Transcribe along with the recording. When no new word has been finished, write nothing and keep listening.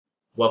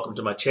Welcome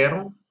to my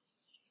channel,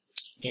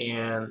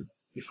 and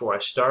before I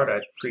start,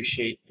 I'd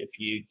appreciate if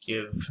you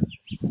give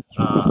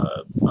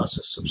us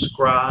a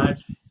subscribe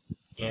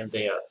and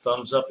a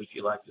thumbs up if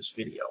you like this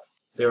video.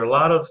 There are a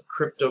lot of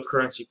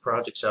cryptocurrency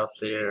projects out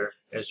there.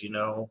 As you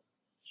know,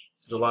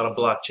 there's a lot of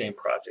blockchain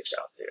projects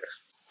out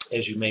there,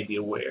 as you may be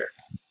aware.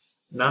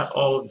 Not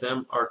all of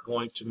them are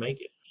going to make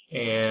it,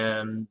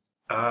 and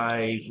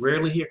I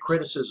rarely hear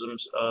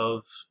criticisms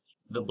of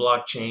the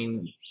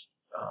blockchain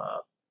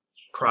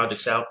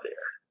projects out there.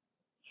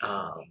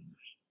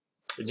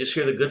 I just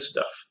hear the good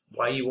stuff.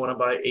 Why you want to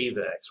buy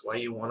AVAX? Why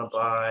you want to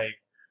buy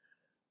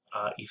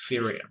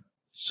Ethereum?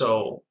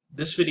 So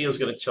this video is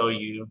going to tell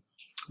you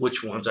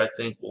which ones I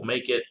think will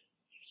make it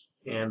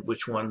and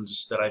which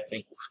ones that I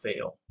think will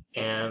fail.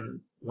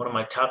 And one of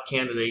my top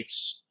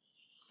candidates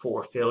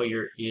for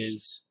failure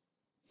is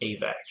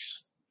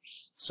AVAX.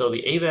 So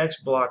the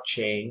AVAX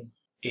blockchain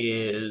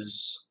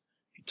is,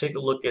 if you take a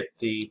look at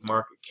the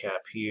market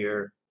cap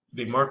here,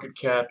 the market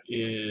cap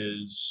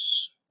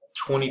is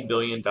 $20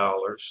 billion,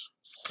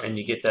 and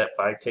you get that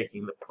by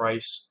taking the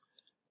price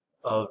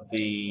of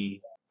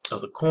the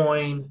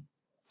coin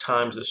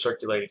times the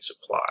circulating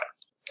supply.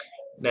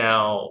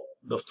 Now,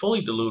 the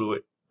fully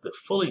diluted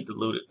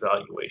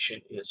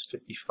valuation is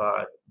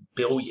 $55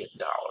 billion,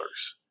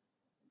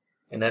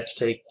 and that's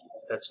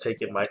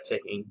taken by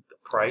taking the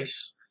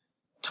price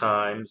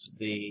times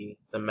the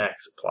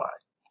max supply.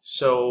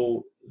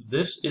 So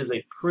this is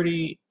a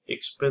pretty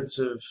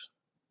expensive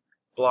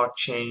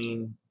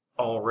blockchain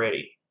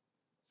already.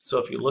 So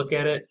if you look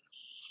at it,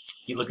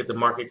 you look at the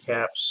market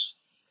caps,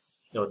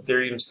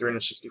 Ethereum is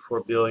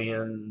 364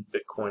 billion,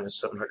 Bitcoin is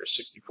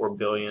 764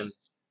 billion,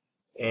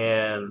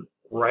 and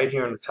right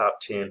here in the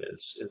top 10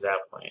 is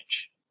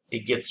Avalanche.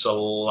 It gets a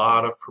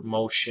lot of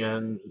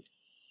promotion.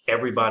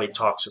 Everybody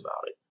talks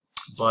about it,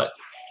 but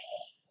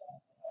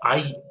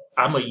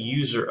I'm a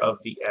user of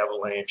the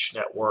Avalanche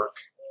network,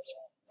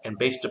 and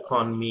based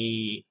upon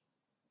me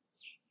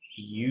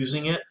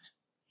using it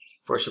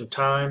for some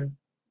time,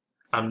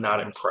 I'm not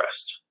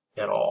impressed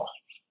at all.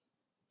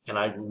 And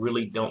I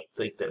really don't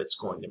think that it's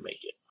going to make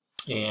it.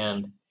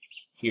 And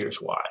here's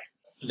why.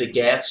 The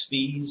gas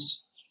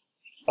fees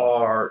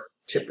are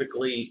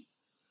typically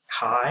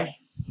high,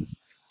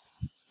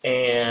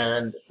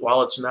 and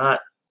while it's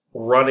not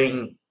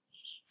running,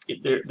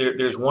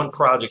 there's one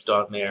project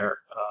on there,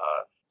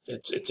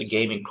 it's a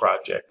gaming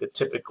project that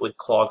typically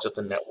clogs up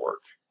the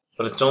network,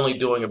 but it's only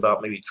doing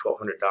about maybe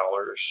 $1,200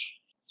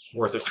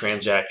 worth of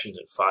transactions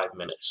in 5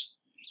 minutes,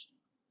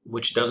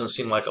 which doesn't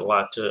seem like a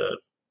lot to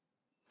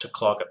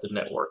clog up the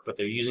network, but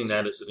they're using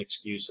that as an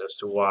excuse as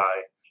to why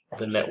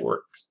the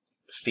network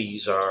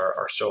fees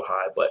are so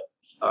high. But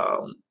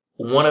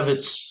one of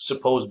its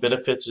supposed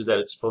benefits is that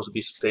it's supposed to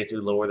be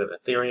substantially lower than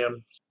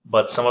Ethereum,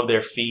 but some of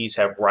their fees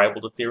have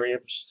rivaled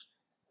Ethereum's,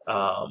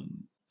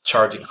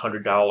 charging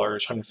 $100,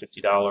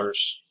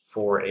 $150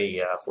 for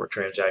a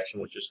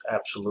transaction, which is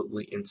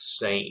absolutely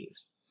insane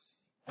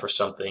for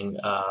something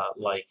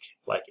like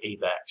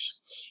AVAX.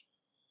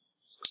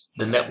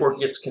 The network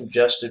gets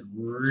congested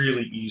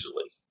really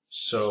easily,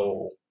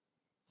 so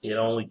it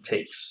only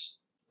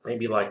takes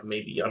maybe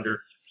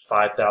under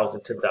 $5,000,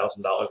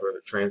 $10,000 worth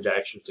of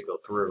transactions to go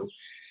through.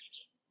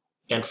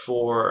 And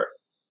for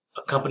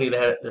a company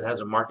that has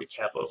a market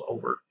cap of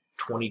over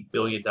 $20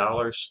 billion,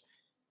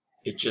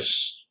 it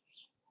just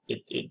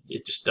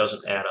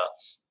doesn't add up.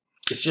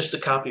 It's just a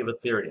copy of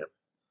Ethereum.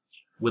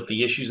 With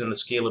the issues in the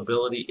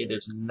scalability, it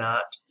is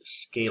not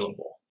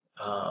scalable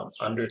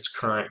under its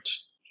current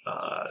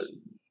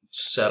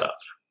setup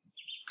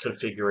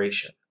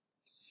configuration.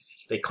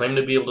 They claim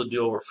to be able to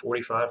do over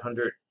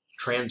 4,500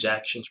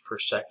 transactions per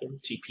second,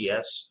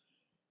 TPS.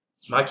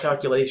 My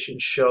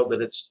calculations show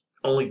that it's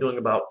only doing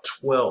about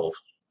 12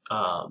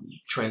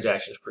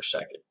 transactions per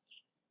second.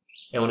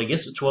 And when it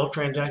gets to 12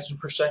 transactions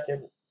per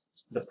second,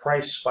 the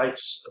price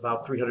spikes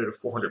about 300 to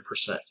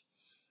 400%,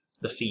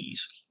 the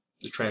fees,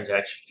 the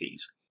transaction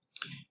fees,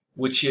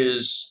 which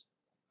is,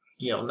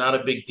 not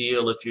a big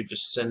deal if you're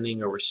just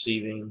sending or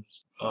receiving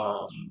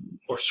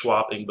or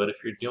swapping. But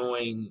if you're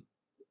doing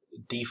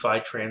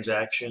DeFi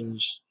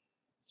transactions,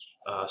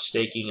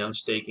 staking,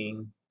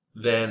 unstaking,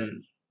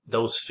 then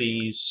those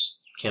fees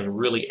can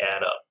really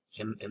add up,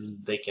 and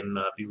they can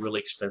be really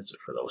expensive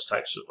for those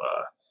types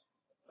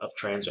of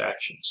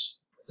transactions.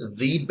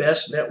 The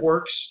best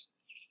networks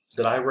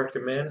that I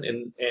recommend,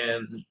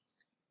 and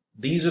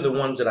these are the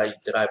ones that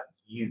I've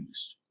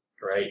used,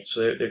 right?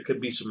 So there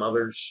could be some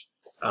others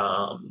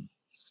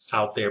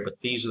out there, but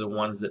these are the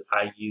ones that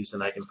I use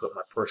and I can put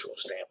my personal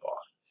stamp on.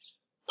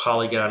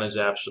 Polygon is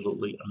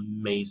absolutely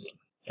amazing,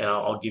 and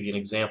I'll give you an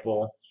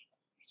example.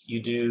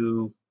 You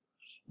do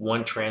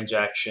one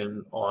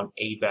transaction on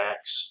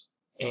AVAX,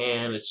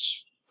 and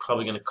it's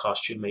probably going to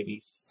cost you maybe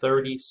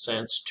 30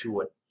 cents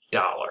to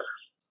 $1,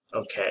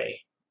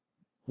 okay,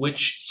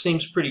 which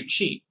seems pretty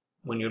cheap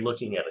when you're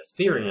looking at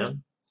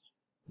Ethereum,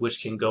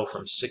 which can go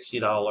from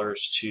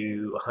 $60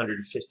 to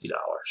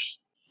 $150.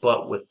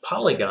 But with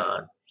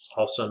Polygon,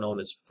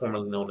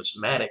 formerly known as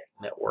Matic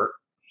Network,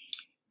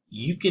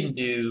 you can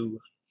do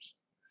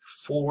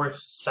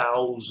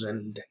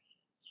 4,000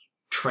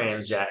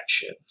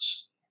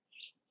 transactions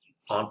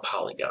on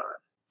Polygon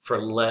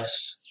for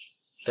less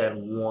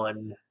than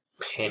 1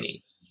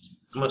 penny.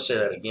 I'm going to say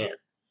that again.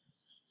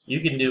 You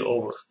can do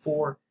over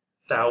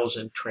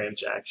 4,000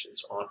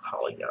 transactions on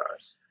Polygon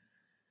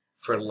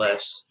for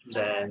less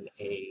than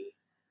a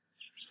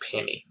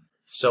penny.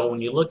 So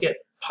when you look at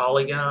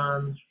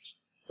Polygon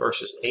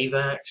versus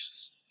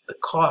AVAX, the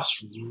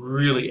costs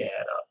really add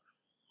up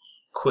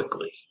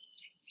quickly,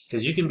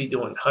 because you can be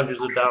doing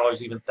hundreds of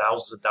dollars, even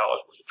thousands of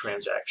dollars worth of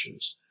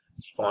transactions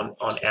on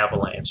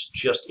Avalanche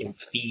just in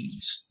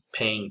fees,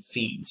 paying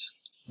fees.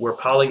 Where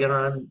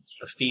Polygon,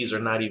 the fees are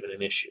not even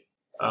an issue.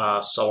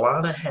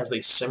 Solana has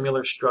a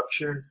similar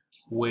structure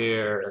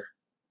where,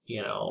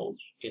 you know,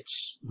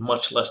 it's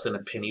much less than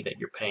a penny that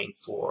you're paying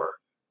for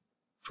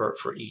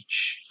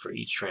each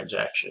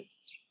transaction.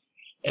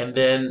 And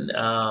then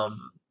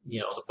you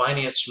know, the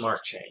Binance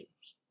Smart Chain.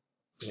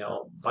 You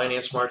know,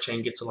 Binance Smart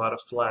Chain gets a lot of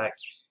flack,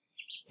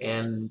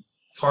 and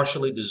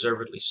partially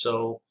deservedly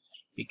so,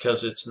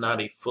 because it's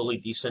not a fully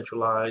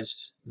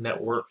decentralized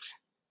network.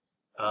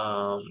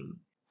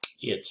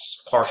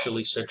 It's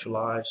partially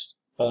centralized,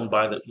 owned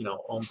by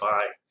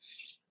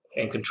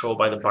and controlled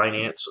by the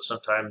Binance. So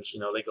sometimes, you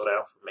know, they go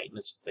down for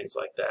maintenance and things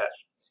like that.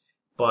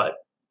 But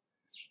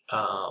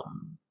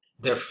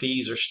their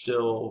fees are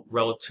still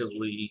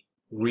relatively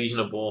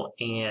reasonable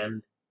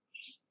and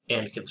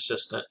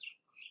consistent.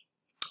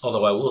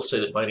 Although I will say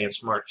that Binance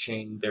Smart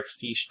Chain, their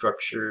fee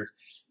structure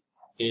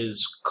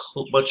is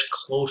much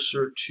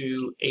closer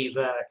to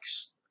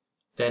AVAX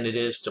than it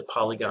is to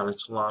Polygon and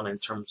Solana in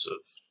terms of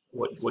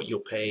what you'll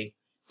pay.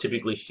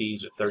 Typically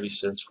fees are 30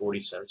 cents, 40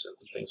 cents, and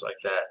things like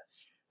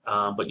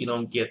that. But you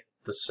don't get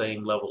the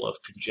same level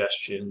of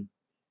congestion,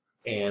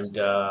 and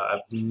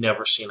I've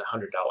never seen a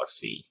 $100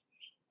 fee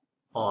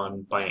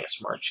on Binance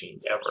Smart Chain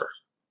ever.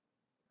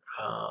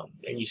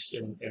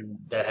 And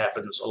that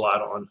happens a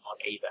lot on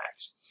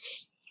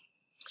AVAX.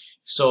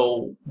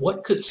 So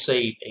what could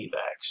save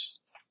AVAX?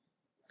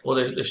 Well,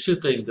 there's two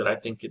things that I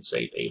think could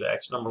save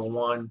AVAX. Number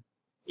one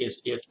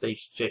is if they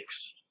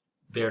fix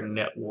their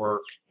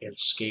network and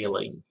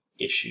scaling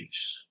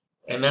issues.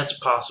 And that's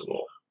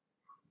possible.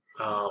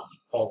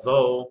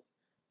 Although,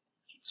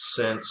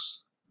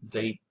 since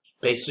they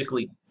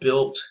basically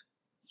built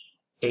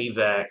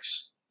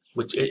AVAX,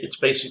 which it's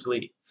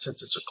basically,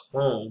 since it's a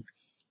clone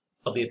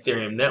of the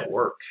Ethereum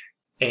network,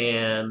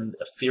 and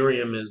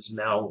Ethereum is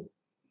now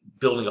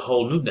building a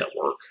whole new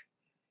network,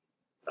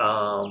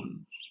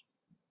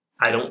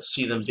 I don't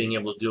see them being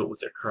able to do it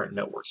with their current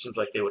network. Seems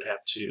like they would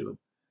have to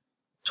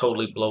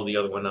totally blow the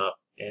other one up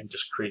and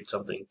just create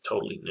something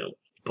totally new.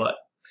 But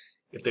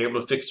if they're able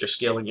to fix their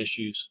scaling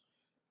issues,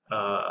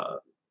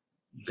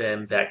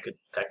 then that could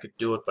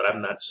do it. But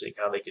I'm not seeing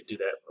how they could do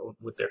that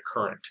with their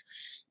current.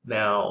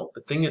 Now,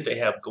 the thing that they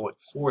have going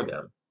for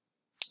them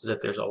is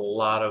that there's a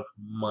lot of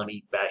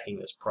money backing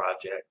this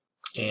project.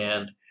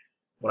 And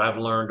what I've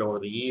learned over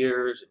the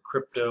years in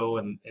crypto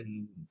and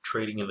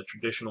trading in the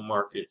traditional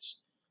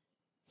markets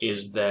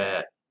is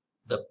that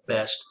the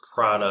best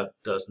product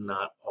does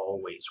not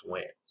always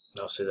win.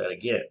 And I'll say that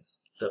again.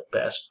 The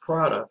best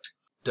product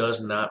does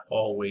not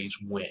always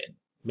win.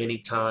 Many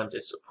times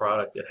it's the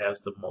product that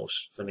has the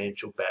most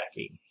financial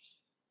backing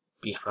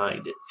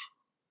behind it.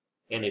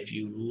 And if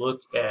you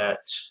look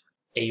at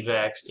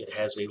AVAX, it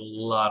has a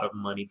lot of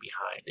money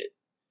behind it.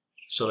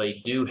 So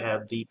they do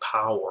have the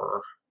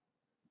power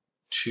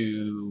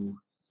to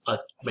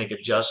make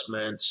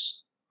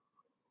adjustments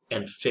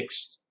and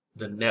fix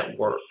the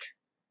network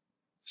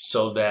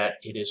so that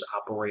it is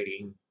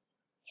operating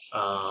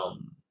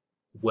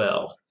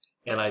well.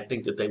 And I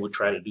think that they would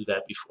try to do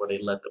that before they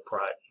let the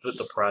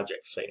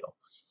project fail.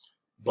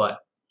 But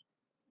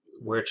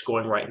where it's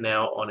going right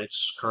now on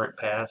its current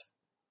path,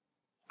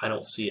 I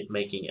don't see it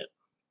making it,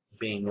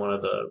 being one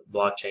of the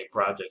blockchain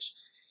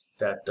projects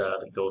that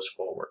goes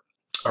forward.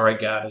 All right,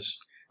 guys.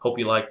 Hope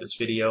you liked this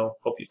video.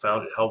 Hope you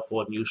found it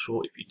helpful and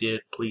useful. If you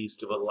did, please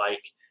give a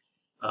like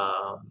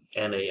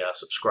and a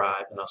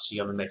subscribe, and I'll see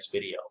you on the next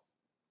video.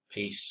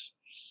 Peace.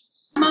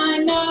 I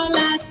know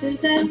last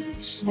time,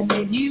 and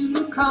then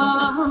you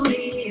call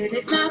me, and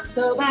it's not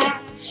so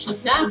bad.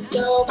 It's not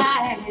so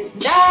bad.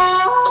 And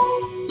I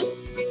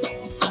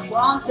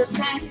want to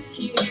thank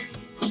you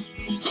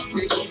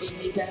for giving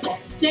me the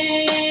best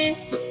day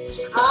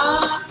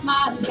of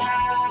my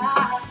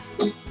life.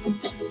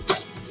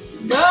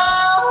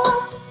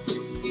 No,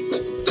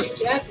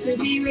 just to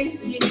be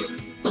with you,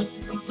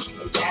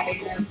 it's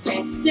having the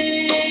best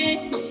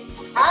day.